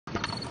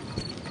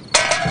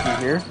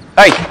here.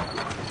 Hey,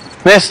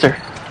 mister,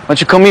 why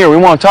don't you come here? We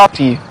want to talk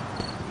to you.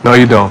 No,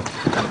 you don't.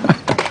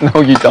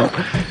 No, you don't.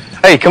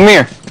 Hey, come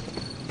here.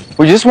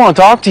 We just want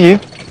to talk to you.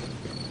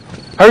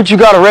 Heard you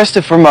got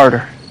arrested for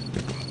murder.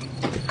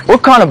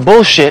 What kind of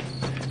bullshit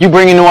you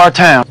bring into our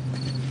town?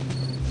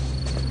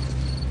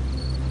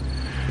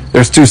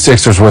 There's 2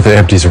 Sixers worth of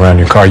empties around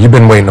your car. You've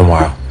been waiting a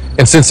while.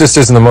 And since this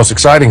isn't the most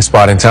exciting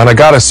spot in town, I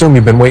gotta assume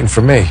you've been waiting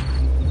for me.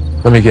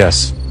 Let me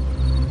guess.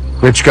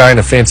 Rich guy in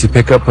a fancy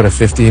pickup put a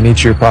 50 in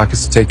each of your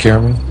pockets to take care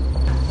of me?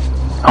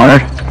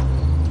 100.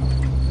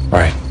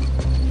 Right.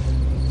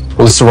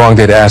 Well, it's the wrong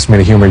day to ask me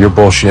to humor your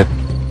bullshit.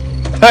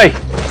 Hey!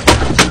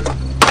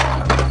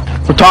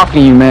 We're talking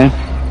to you, man.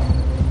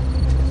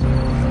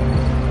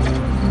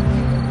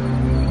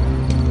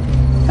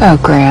 Oh,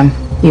 Graham,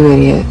 you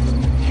idiot.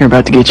 You're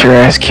about to get your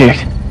ass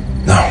kicked.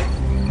 No.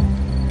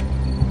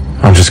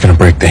 I'm just gonna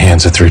break the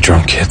hands of 3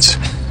 drunk kids.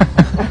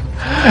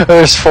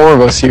 There's 4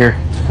 of us here.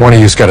 One of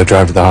you's gotta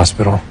drive to the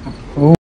hospital.